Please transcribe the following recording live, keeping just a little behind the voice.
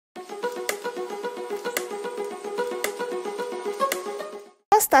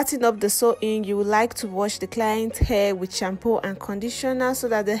starting up the sewing, you would like to wash the client's hair with shampoo and conditioner so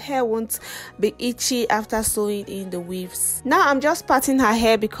that the hair won't be itchy after sewing in the weaves. Now I'm just parting her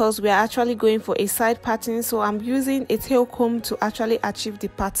hair because we are actually going for a side parting, so I'm using a tail comb to actually achieve the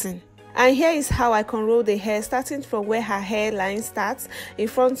parting. And here is how I conroll the hair, starting from where her hairline starts. In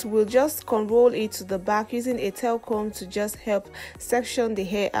front, we'll just conroll it to the back using a tail comb to just help section the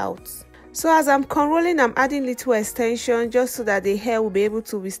hair out. So as I'm conrolling, I'm adding little extension just so that the hair will be able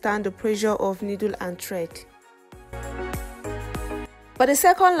to withstand the pressure of needle and thread. For the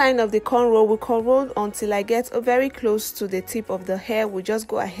second line of the cornrow, we cornroll until I get very close to the tip of the hair. We just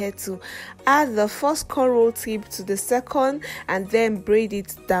go ahead to add the first cornrow tip to the second and then braid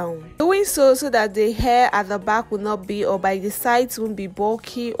it down. Doing so that the hair at the back will not be, or by the sides won't be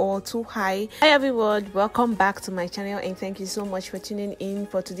bulky or too high. Hi everyone, welcome back to my channel and thank you so much for tuning in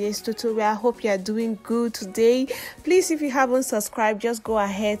for today's tutorial. I hope you are doing good today. Please, if you haven't subscribed, just go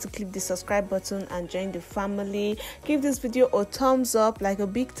ahead to click the subscribe button and join the family. Give this video a thumbs up, like a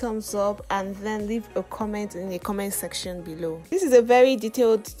big thumbs up, and then leave a comment in the comment section below. This is a very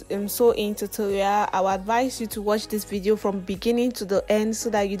detailed sewing tutorial. I would advise you to watch this video from beginning to the end so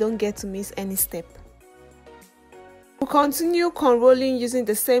that you don't get to miss any step. We'll continue conrolling using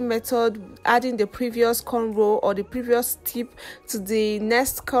the same method, adding the previous cornrow or the previous tip to the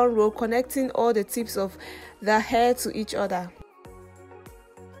next cornrow, connecting all the tips of the hair to each other.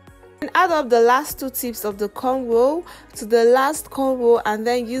 And add up the last two tips of the cornrow to the last cornrow and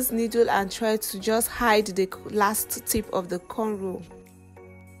then use needle and thread to just hide the last tip of the cornrow.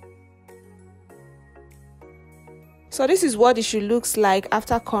 So this is what it should look like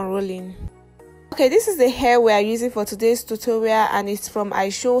after cornrolling. Okay, this is the hair we are using for today's tutorial and it's from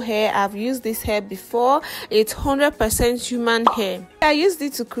Ishow hair. I've used this hair before. It's 100% human hair. I used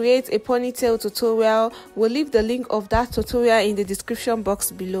it to create a ponytail tutorial. We'll leave the link of that tutorial in the description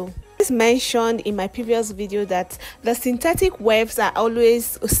box below. It's mentioned in my previous video that the synthetic waves are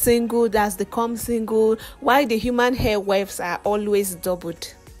always single, that's the comb single, while the human hair waves are always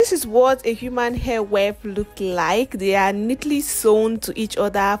doubled. This is what a human hair wave look like. They are neatly sewn to each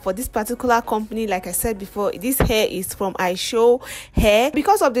other. For this particular company, like I said before, this hair is from Ishow hair.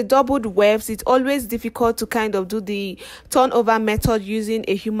 Because of the doubled waves, it's always difficult to kind of do the turnover method using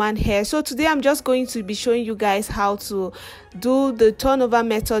a human hair. So today I'm just going to be showing you guys how to do the turnover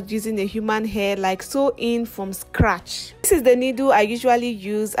method using a human hair, like sew in from scratch. This is the needle I usually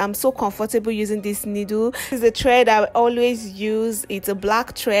use. I'm so comfortable using this needle. This is the thread I always use. It's a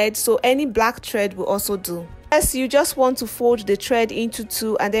black thread, so any black thread will also do. First, you just want to fold the thread into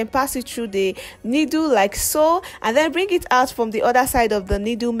two and then pass it through the needle like so, and then bring it out from the other side of the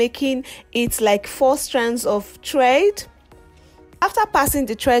needle, making it like 4 strands of thread. After passing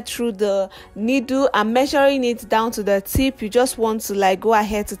the thread through the needle and measuring it down to the tip, you just want to like go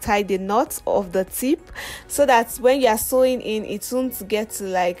ahead to tie the knot of the tip so that when you are sewing in, it won't get to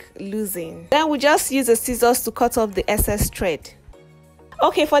like loosen. Then we just use the scissors to cut off the excess thread.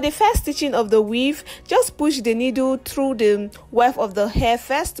 Okay, for the first stitching of the weave, just push the needle through the weft of the hair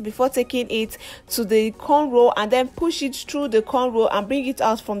first before taking it to the cornrow, and then push it through the cornrow and bring it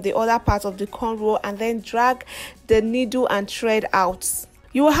out from the other part of the cornrow and then drag the needle and thread out.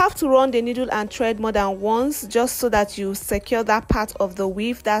 You will have to run the needle and thread more than once just so that you secure that part of the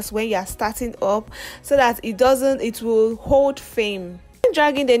weave. That's when you are starting up, so that it will hold firm.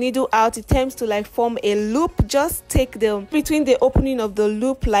 Dragging the needle out, it tends to like form a loop. Just take the between the opening of the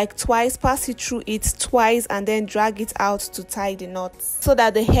loop like twice, pass it through it twice, and then drag it out to tie the knots so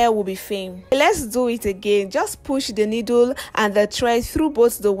that the hair will be firm. Let's do it again. Just push the needle and the thread through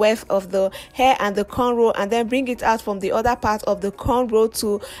both the weft of the hair and the cornrow, and then bring it out from the other part of the cornrow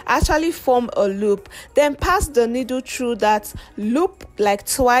to actually form a loop. Then pass the needle through that loop like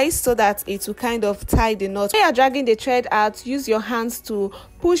twice so that it will kind of tie the knot. When you are dragging the thread out, use your hands to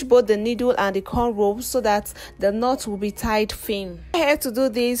push both the needle and the cornrow so that the knot will be tied firm. I had to do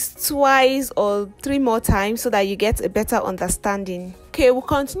this twice or 3 more times so that you get a better understanding. Okay, we'll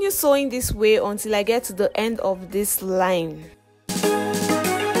continue sewing this way until I get to the end of this line.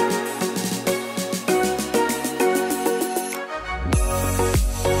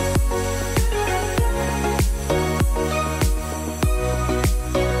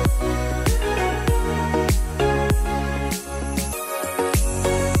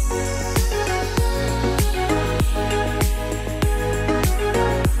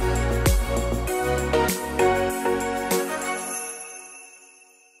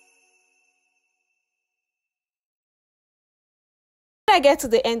 When I get to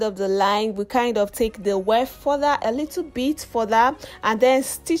the end of the line, we kind of take the weft further, a little bit further, and then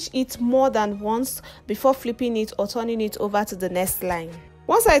stitch it more than once before flipping it or turning it over to the next line.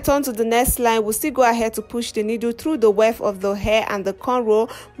 Once I turn to the next line, we'll still go ahead to push the needle through the weft of the hair and the cornrow,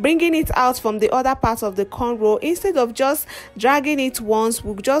 bringing it out from the other part of the cornrow. Instead of just dragging it once,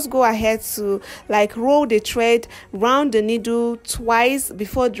 we'll just go ahead to like roll the thread round the needle twice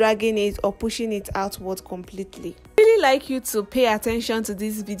before dragging it or pushing it outward completely. I really like you to pay attention to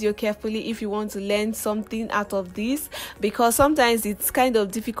this video carefully if you want to learn something out of this, because sometimes it's kind of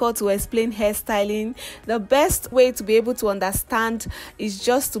difficult to explain hairstyling. The best way to be able to understand is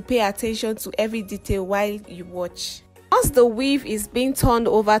just to pay attention to every detail while you watch. Once the weave is being turned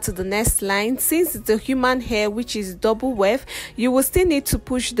over to the next line, since it's a human hair which is double weft, you will still need to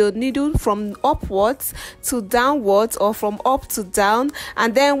push the needle from upwards to downwards or from up to down,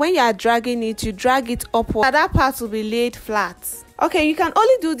 and then when you are dragging it, you drag it upward. That part will be laid flat. Okay, you can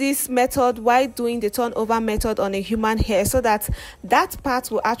only do this method while doing the turnover method on a human hair, so that that part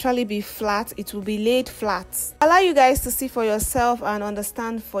will actually be flat. It will be laid flat. Allow you guys to see for yourself and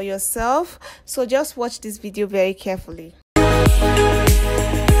understand for yourself, so just watch this video very carefully.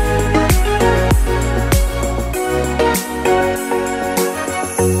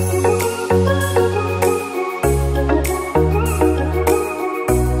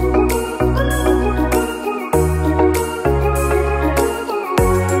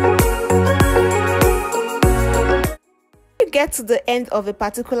 Get to the end of a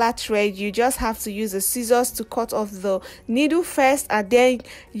particular thread, you just have to use the scissors to cut off the needle first, and then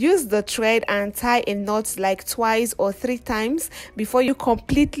use the thread and tie a knot like twice or 3 times before you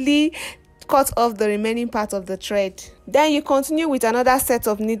completely cut off the remaining part of the thread. Then you continue with another set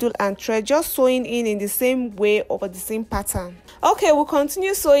of needle and thread, just sewing in the same way or the same pattern. Okay, we'll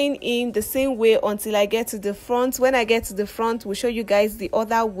continue sewing in the same way until I get to the front. When I get to the front, we'll show you guys the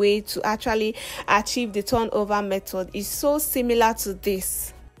other way to actually achieve the turnover method. It's so similar to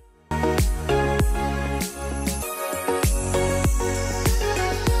this.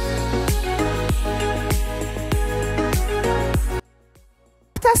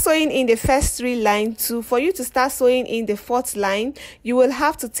 After sewing in the first 3 lines, for you to start sewing in the 4th line, you will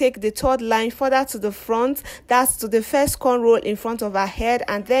have to take the 3rd line further to the front, that's to the first cornrow in front of our head,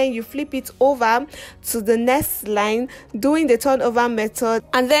 and then you flip it over to the next line, doing the turnover method,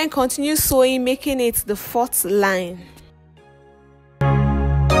 and then continue sewing, making it the 4th line.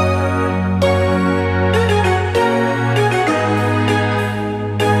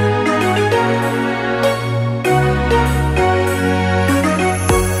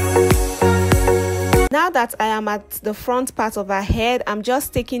 Now that I am at the front part of our head, I'm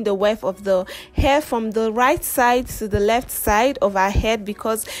just taking the weft of the hair from the right side to the left side of our head,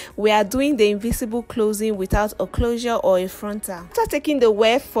 because we are doing the invisible closing without a closure or a frontal. After taking the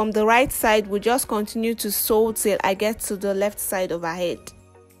weft from the right side, we just continue to sew till I get to the left side of our head.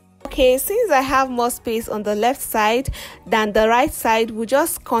 Okay, since I have more space on the left side than the right side, we'll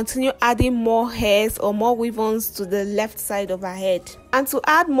just continue adding more hairs or more weave-ons to the left side of our head. And to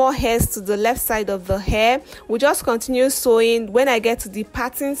add more hairs to the left side of the hair, we'll just continue sewing. When I get to the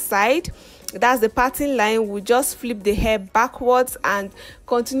parting side, that's the parting line, we just flip the hair backwards and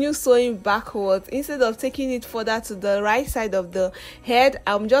continue sewing backwards. Instead of taking it further to the right side of the head,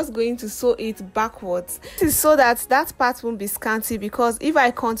 I'm just going to sew it backwards. This is so that that part won't be scanty, because if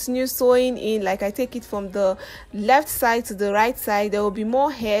I continue sewing in, like I take it from the left side to the right side, there will be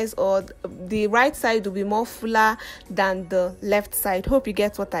more hairs, or the right side will be more fuller than the left side. Hope you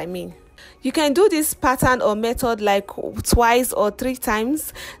get what I mean. You can do this pattern or method like twice or 3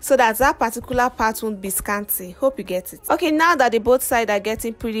 times, so that that particular part won't be scanty. Hope you get it. Okay, now that the both sides are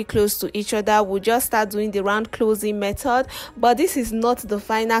getting pretty close to each other, we'll just start doing the round closing method. But this is not the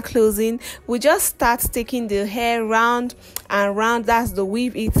final closing. We just start taking the hair round and round. That's the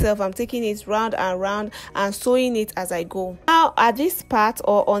weave itself. I'm taking it round and sewing it as I go. Now at this part,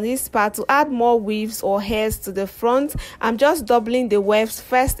 or on this part, to add more weaves or hairs to the front, I'm just doubling the wefts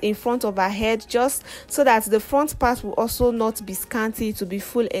first in front of our head, just so that the front part will also not be scanty, to be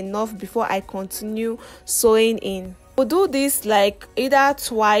full enough before I continue sewing in. We'll do this like either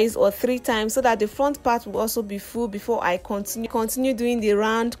twice or 3 times, so that the front part will also be full before I continue doing the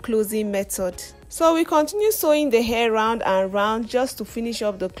round closing method. So we continue sewing the hair round and round just to finish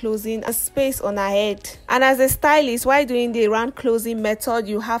up the closing and space on our head. And as a stylist, while doing the round closing method,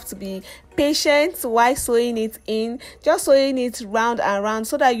 you have to be patient while sewing it in, just sewing it round and round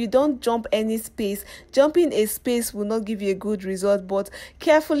so that you don't jump any space. Jumping a space will not give you a good result, but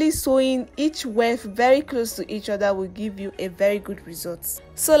carefully sewing each weft very close to each other will give you a very good result.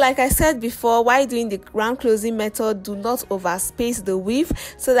 So like I said before, while doing the round closing method, do not overspace the weave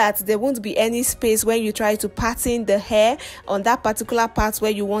so that there won't be any space when you try to pattern the hair on that particular part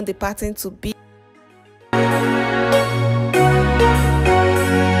where you want the pattern to be.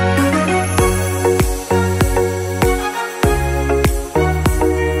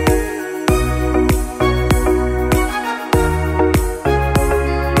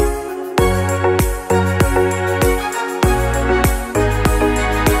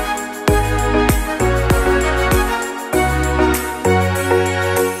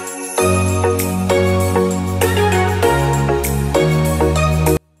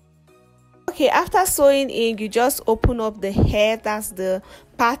 Okay, after sewing in, you just open up the hair, that's the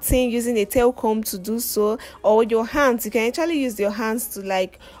parting, using a tail comb to do so, or your hands. You can actually use your hands to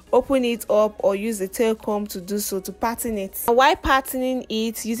like open it up, or use a tail comb to do so, to pattern it. And while patterning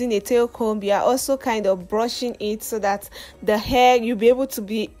it using a tail comb, you are also kind of brushing it so that the hair you'll be able to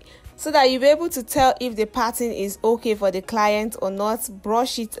tell if the pattern is okay for the client or not.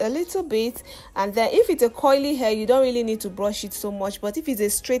 Brush it a little bit, and then if it's a coily hair, you don't really need to brush it so much, but if it's a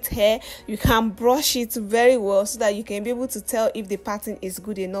straight hair, you can brush it very well so that you can be able to tell if the pattern is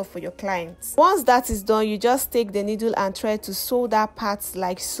good enough for your clients. Once that is done, you just take the needle and try to sew that part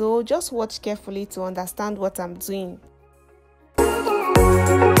like so. Just watch carefully to understand what I'm doing.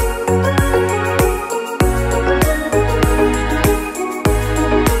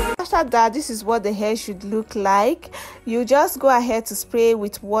 After that, this is what the hair should look like. You just go ahead to spray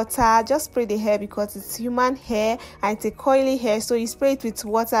with water. Just spray the hair because it's human hair and it's a coily hair, so you spray it with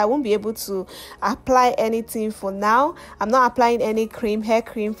water. I won't be able to apply anything for now. I'm not applying any hair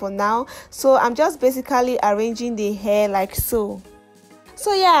cream for now, so I'm just basically arranging the hair like so.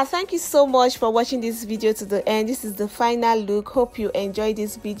 So yeah, thank you so much for watching this video to the end. This is the final look. Hope you enjoyed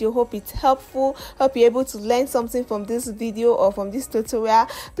this video. Hope it's helpful. Hope you're able to learn something from this video or from this tutorial.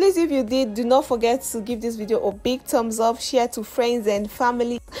 Please, if you did, do not forget to give this video a big thumbs up. Share to friends and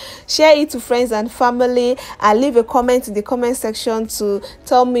family. Share it to friends and family, and leave a comment in the comment section to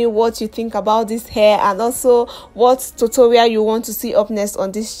tell me what you think about this hair, and also what tutorial you want to see up next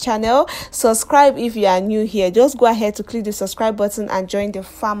on this channel. Subscribe if you are new here. Just go ahead to click the subscribe button and join the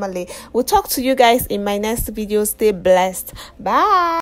family. We'll talk to you guys in my next video. Stay blessed. Bye.